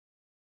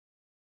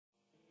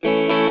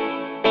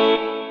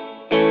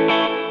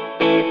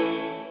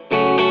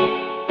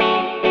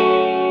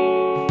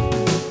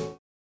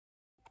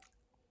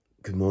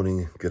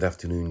Good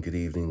afternoon, good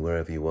evening,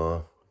 wherever you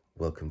are.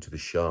 Welcome to the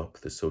S.H.O.P,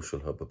 the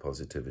social hub of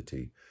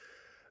positivity.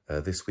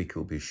 This week it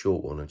will be a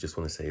short one. I just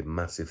want to say a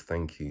massive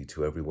thank you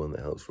to everyone that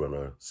helps run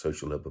our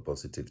social hub of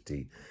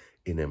positivity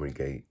in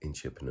Emerygate, in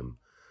Chippenham,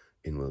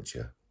 in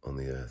Wiltshire, on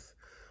the earth.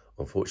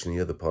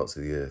 Unfortunately, other parts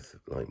of the earth,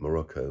 like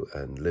Morocco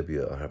and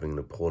Libya, are having an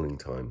appalling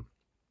time.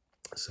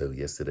 So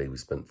yesterday we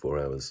spent 4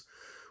 hours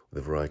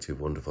with a variety of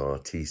wonderful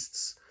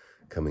artists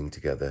coming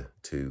together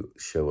to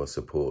show our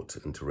support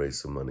and to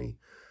raise some money.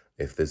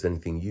 If there's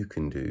anything you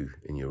can do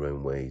in your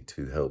own way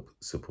to help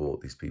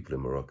support these people in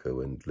Morocco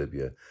and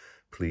Libya,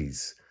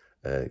 please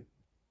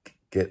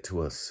get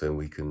to us so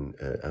we can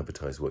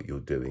advertise what you're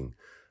doing.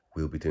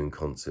 We'll be doing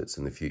concerts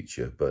in the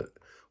future, but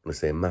I want to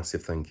say a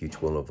massive thank you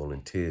to all our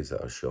volunteers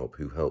at our shop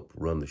who help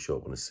run the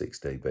shop on a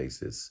 6-day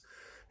basis,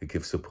 who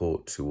give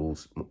support to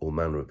all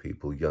manner of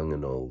people, young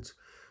and old.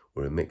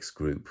 We're a mixed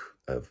group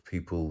of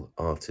people,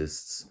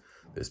 artists.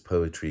 There's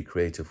poetry,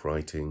 creative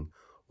writing,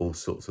 all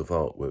sorts of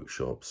art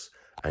workshops,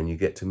 and you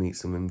get to meet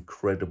some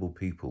incredible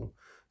people.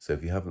 So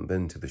if you haven't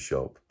been to the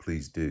shop,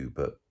 please do.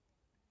 But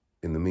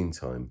in the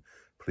meantime,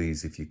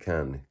 please, if you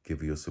can,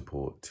 give your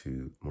support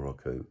to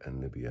Morocco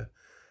and Libya.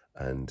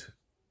 And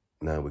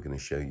now we're going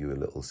to show you a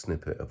little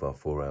snippet of our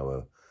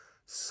 4-hour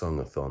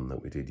song-a-thon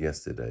that we did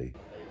yesterday.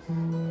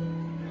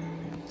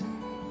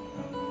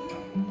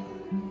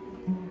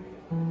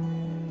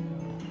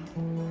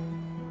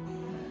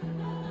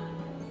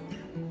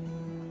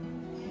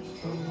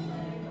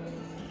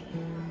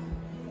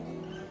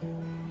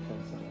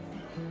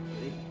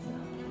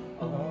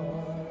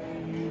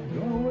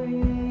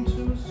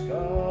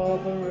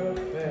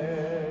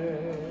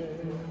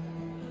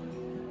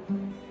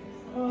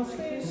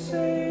 They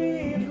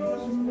say it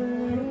was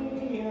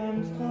Mary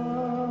and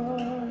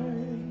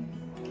time.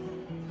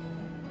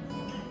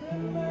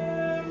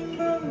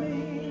 Remember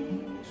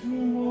me to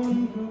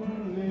one who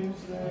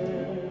lives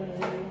there.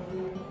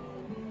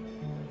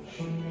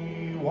 She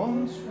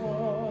once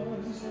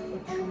was a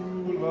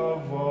true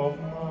love of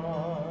mine.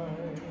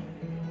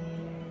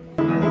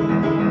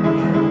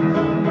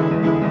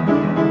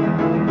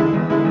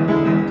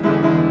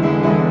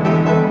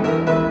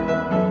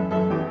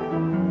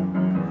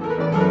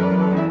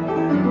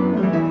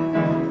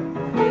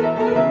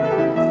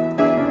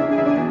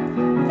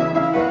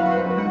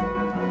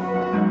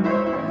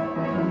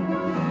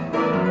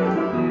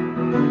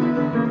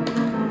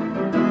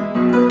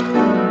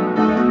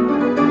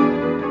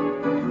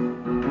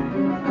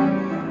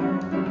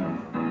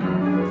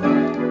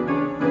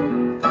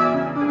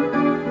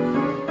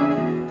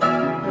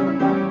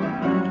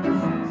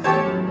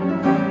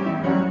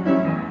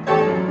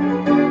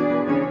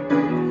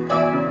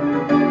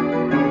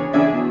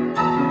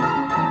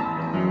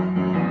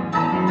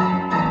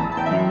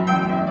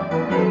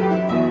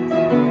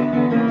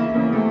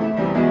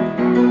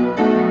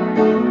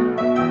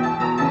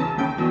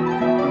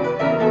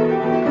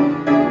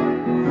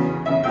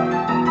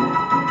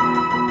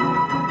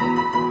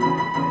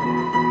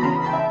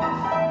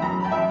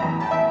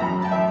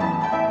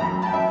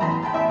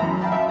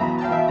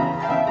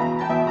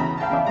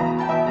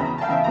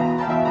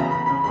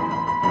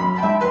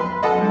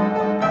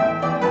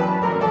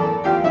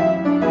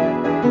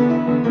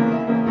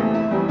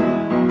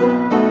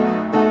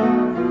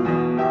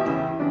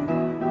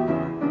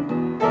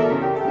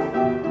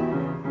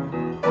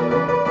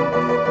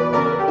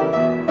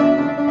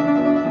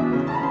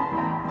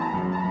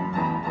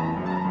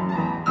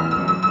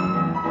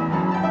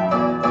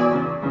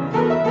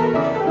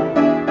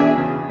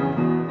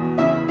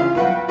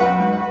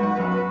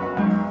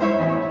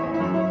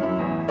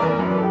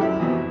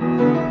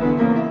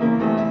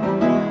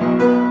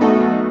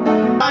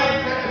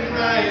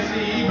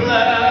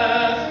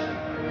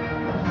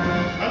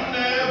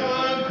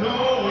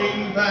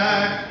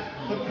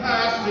 The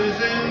past is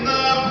in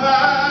the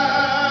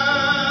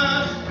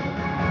past.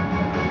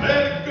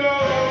 Let it go,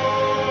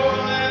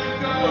 let it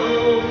go.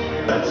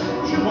 That's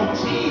S.H.O.P,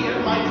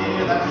 my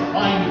dear, that's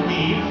fine with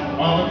me.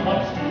 While the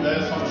crops do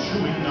their soft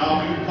chewing,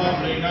 I'll be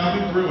bubbling, I'll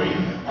be brewing.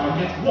 I'll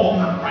get warm,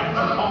 right and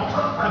hot,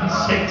 and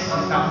sex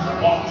is out of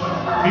what.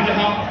 Feel it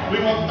up, we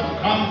want the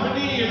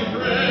company and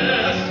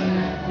rest.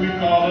 We've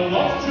got a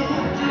lot to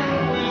do,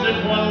 is it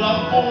one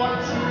love or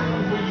two?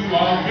 For you,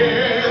 our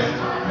guest,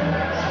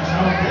 she's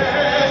our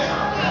guest.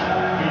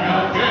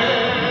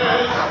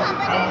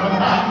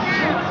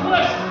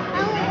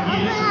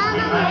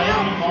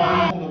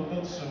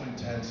 So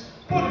intense.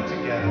 Put it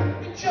together.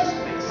 It just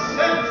makes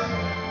sense.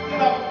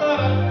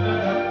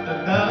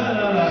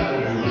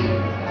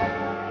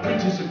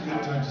 Winter's a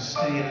good time to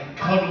stay in and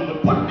cuddle,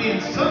 but put me in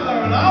summer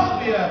and I'll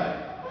be a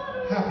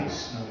happy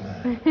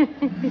snowman.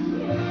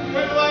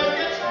 When life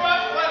gets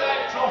rough, I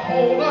like to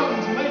hold on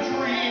to my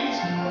dreams,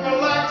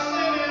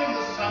 relaxing in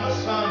the summer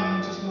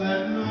sun, just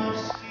letting off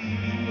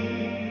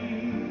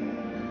steam.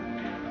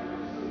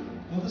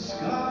 Well, the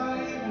sky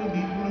will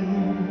be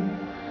blue,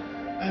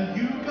 and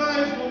you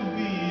guys will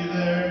be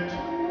there too.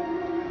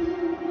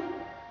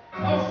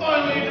 I'll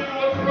finally do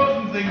what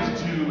frozen things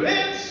do.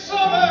 It's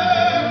summer!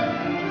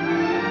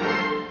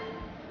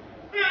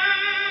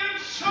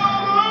 It's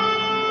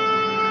summer!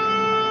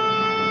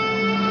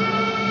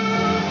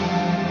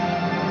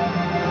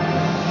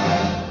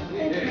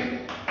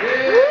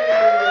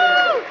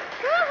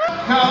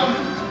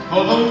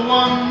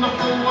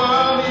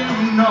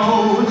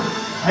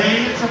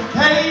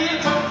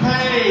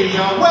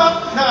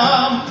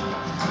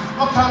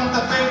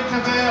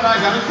 I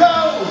gotta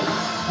go.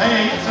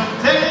 Hey, it's a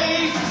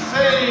day to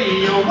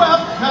say you're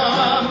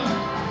welcome,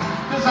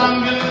 'cause I'm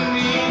gonna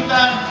need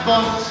that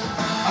boat.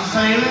 I'm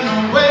sailing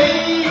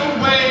away,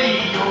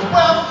 away, you're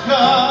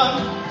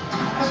welcome,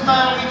 'cause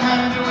man, we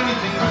can't do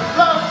anything but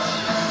float.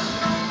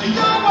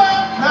 You're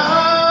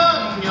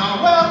welcome, you're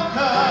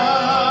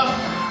welcome,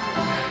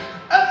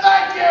 and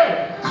thank you!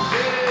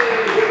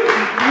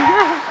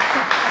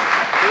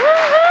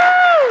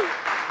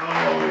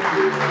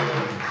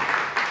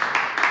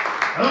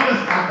 I don't want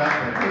to stop that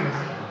there.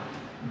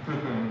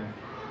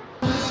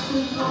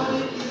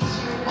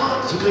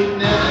 So we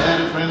never had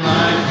a friend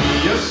like me,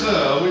 yes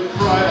sir. We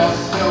pride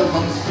ourselves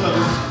on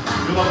service.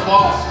 You're the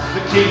boss,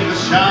 the king, the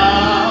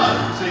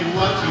shah. Say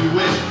what you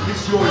wish,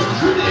 it's yours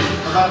truly.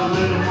 About a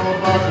little more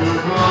butter.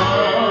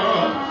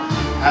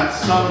 Have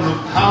some of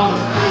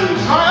common food,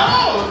 try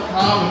all of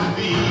common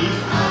beef.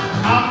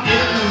 I'm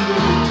in the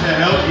mood to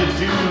help you,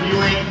 dude. You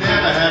ain't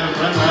never had a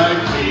friend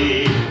like me.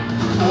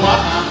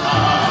 Wow.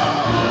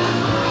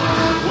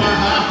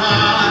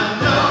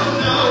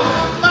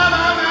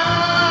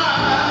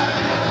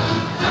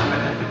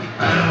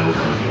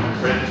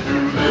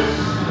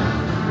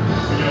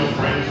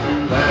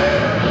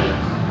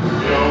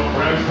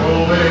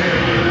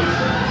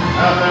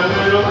 Have that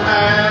little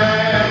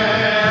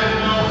hand,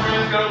 no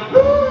friends go,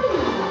 woo!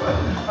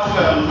 Oh,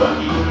 well,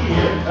 looky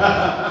here.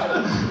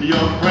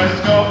 Your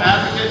friends go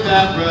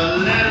abracadabra,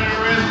 let it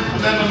rip, and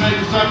then they'll make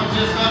the sucker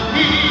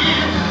disappear.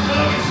 So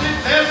you sit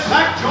there,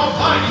 sack your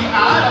mighty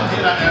eyed, I'm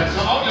here to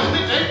answer all your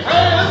midday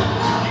prayers.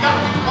 You got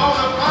to be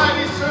bona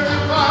fide,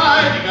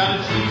 certified, you got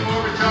a genie for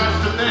a charge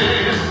to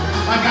pay.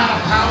 I got a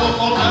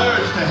powerful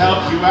urge to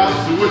help you out,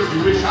 so what you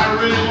wish I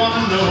really want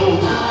to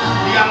know.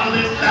 You got a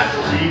list that's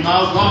 3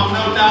 miles long,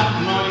 no doubt,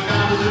 and all you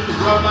gotta do is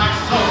rub like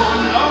so.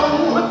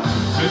 No,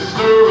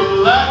 Mr.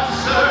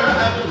 Relaxer,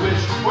 have a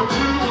wish for 2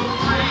 or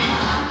 3.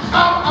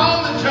 I'm on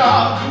the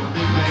job, you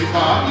think they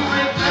are. You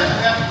ain't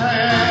never had a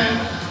friend.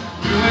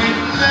 You ain't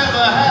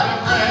never had a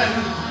friend.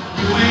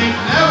 You ain't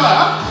never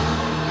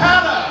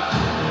had a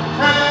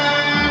friend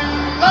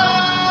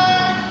like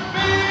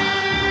me.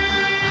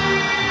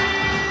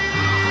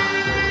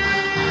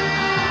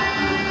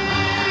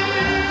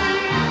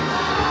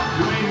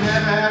 You ain't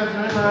never had a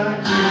friend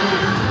like me.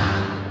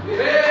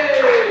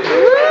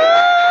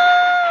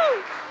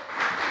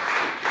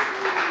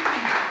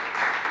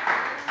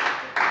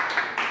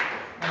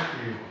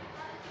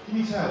 Can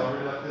you tell I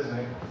really like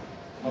Disney?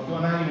 I've got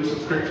an annual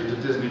subscription to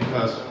Disney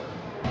Plus.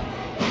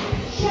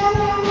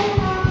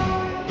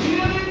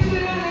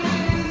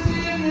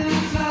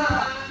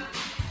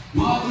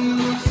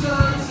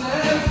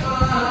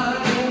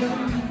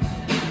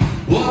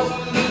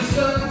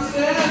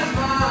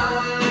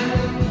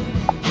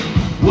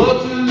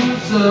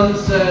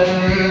 Sunset,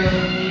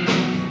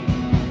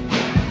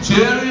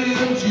 Cherry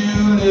and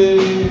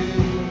Julie,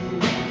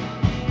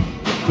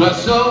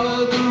 cross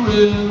over the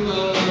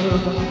river,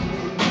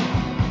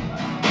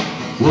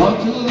 walk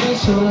to the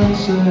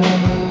sunset.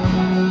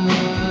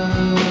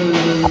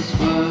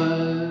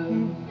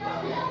 Fine.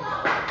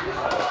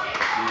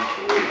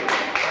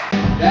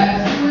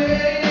 That's the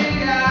way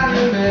I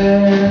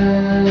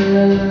remember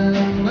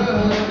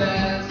that.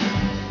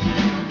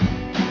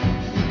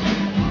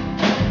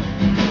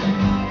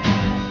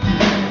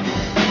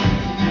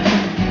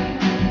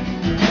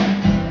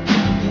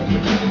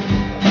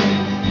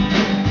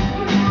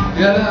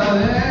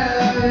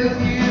 If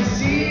you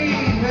see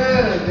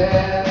her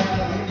there,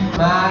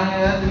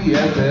 Miami,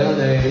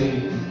 FLA,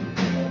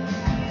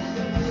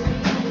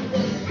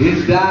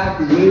 it's like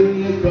the way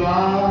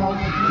across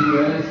the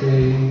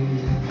USA.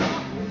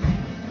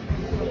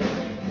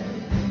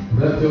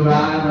 Left her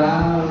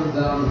eyebrows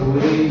on the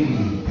way,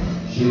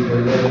 shake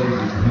her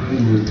legs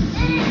and with the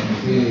cheek,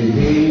 say,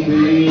 hey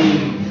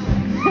babe,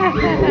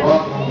 take a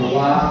walk on the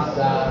wild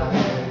side.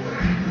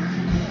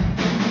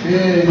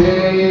 Hey,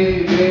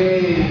 hey,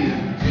 babe,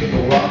 take a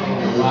walk on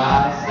the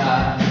wild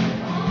side.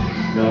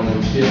 No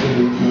more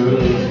shipping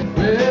girls.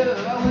 Well,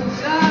 I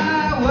wish I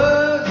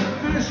was a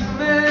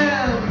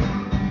fisherman,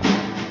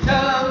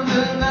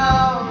 tumbling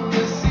on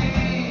the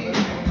sea,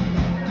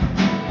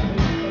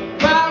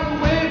 far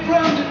away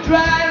from the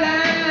dry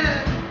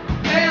land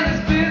and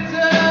its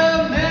bitter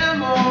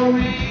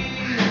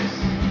memories.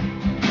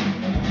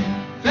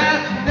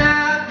 Flashing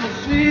out my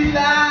sweet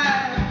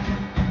life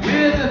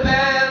with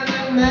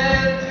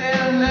abandonment.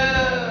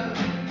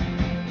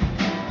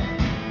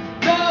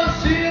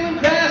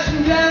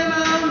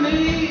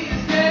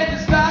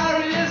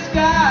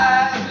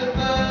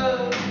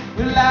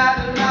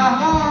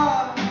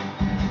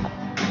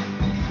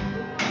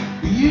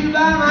 You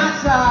by my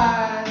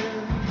side.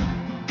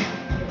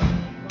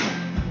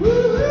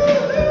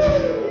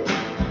 Woo-hoo-hoo.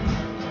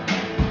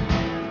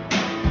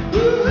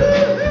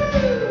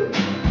 Woo-hoo-hoo.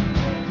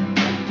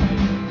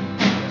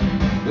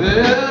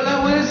 Well, I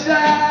wish I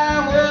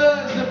was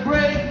the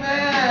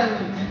brakeman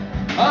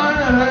on a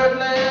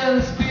Heartland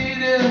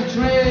speeding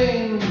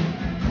train,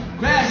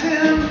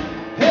 crashing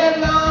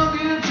headlong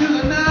into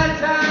the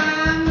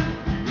nighttime,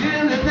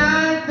 in the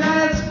night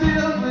that's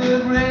filled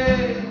with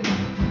rain.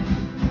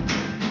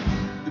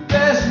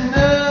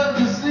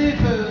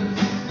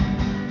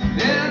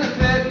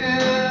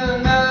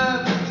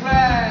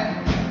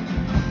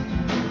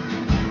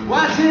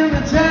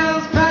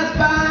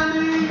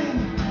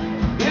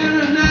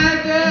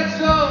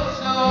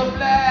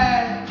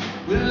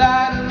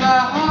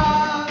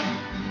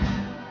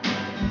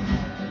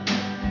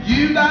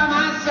 be by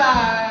my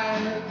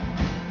side.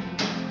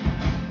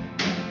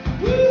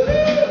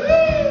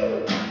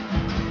 Woo-hoo-hoo.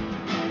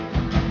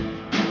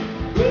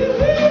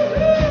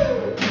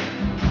 Woo-hoo-hoo.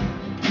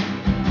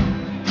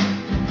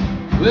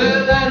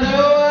 Well, I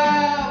know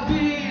I'll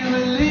be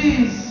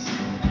released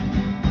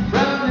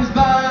from these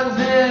bonds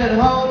that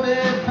hold me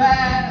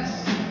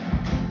fast.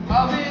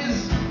 All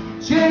these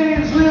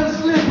chains will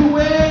slip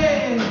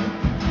away.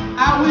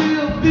 I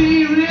will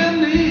be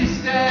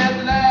released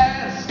at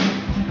last.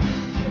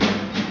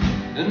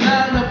 And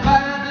on a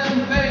fine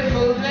and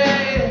fateful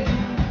day,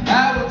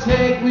 I will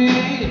take me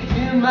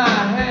in my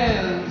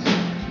hands.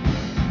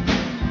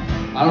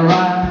 I'll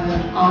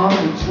ride on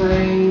the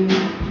train.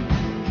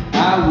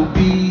 I will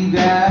be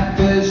that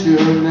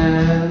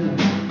fisherman,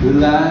 the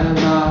light of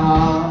my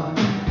heart,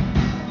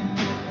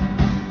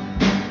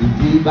 will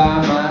be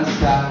by my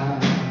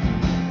side.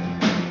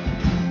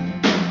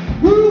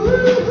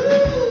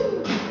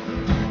 Woo-hoo-hoo.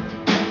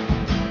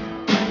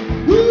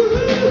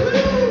 Woo-hoo-hoo.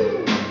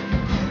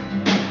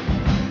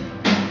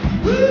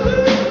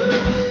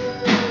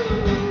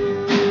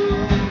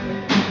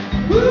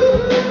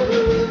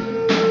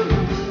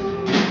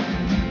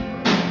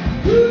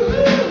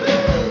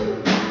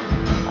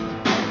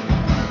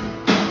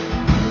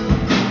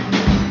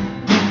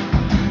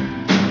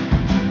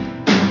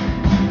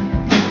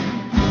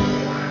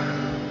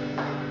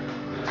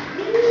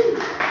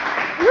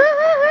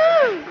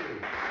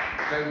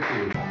 Thank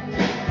you.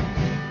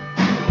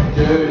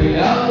 Dirty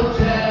old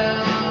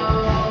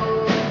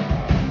town.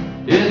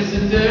 It's a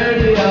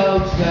dirty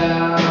old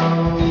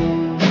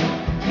town.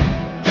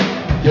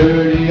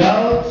 Dirty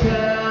old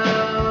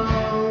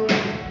town.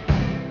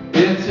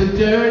 It's a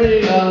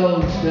dirty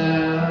old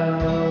town.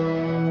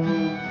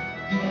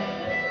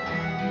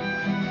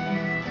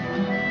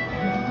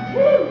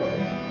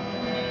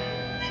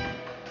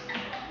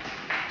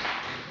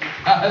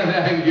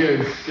 Thank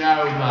you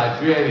so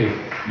much, really.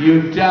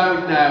 You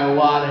don't know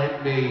what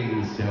it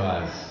means to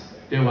us.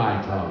 Do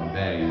I, Tom?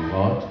 There you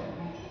what?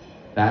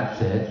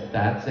 That's it,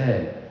 that's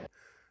it.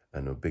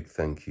 And a big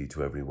thank you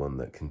to everyone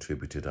that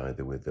contributed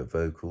either with their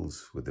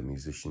vocals, with their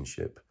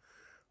musicianship,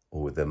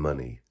 or with their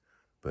money.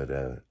 But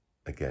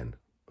again,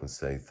 I'll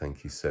say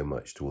thank you so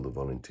much to all the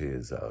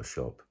volunteers at our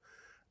shop.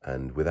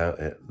 And without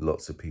it,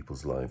 lots of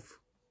people's life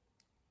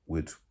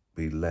would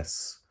be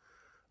less,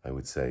 I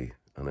would say.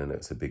 And I know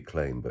it's a big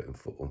claim, but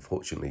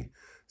unfortunately,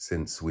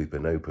 since we've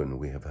been open,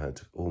 we have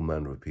had all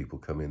manner of people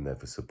come in there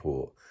for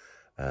support.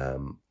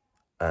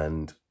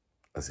 And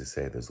as I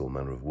say, there's all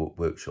manner of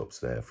workshops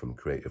there, from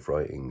creative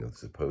writing,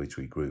 there's a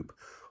poetry group,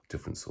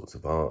 different sorts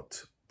of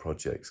art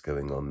projects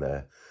going on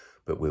there.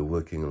 But we're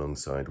working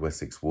alongside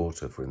Wessex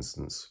Water, for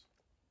instance,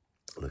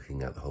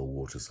 looking at the whole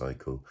water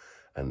cycle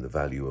and the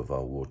value of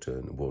our water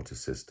and water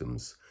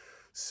systems.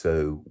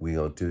 So we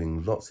are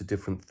doing lots of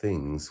different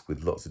things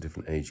with lots of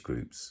different age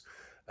groups.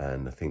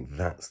 And I think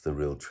that's the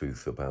real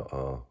truth about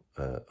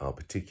our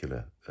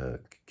particular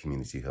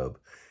community hub,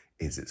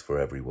 is it's for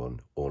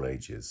everyone, all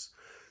ages.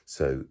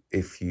 So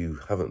if you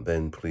haven't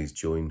been, please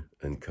join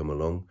and come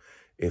along.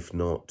 If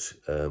not,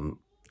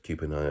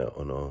 keep an eye out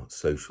on our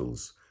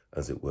socials,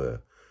 as it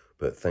were.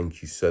 But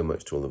thank you so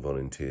much to all the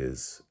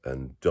volunteers,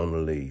 and Donna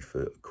Lee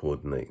for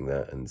coordinating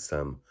that, and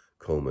Sam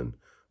Coleman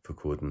for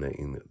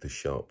coordinating the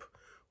shop.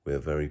 We're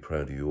very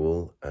proud of you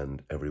all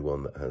and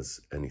everyone that has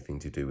anything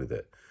to do with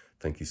it.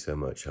 Thank you so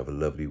much. Have a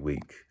lovely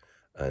week.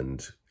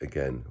 And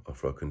again,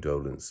 offer our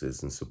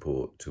condolences and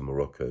support to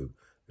Morocco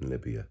and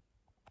Libya.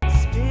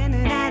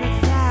 Spinning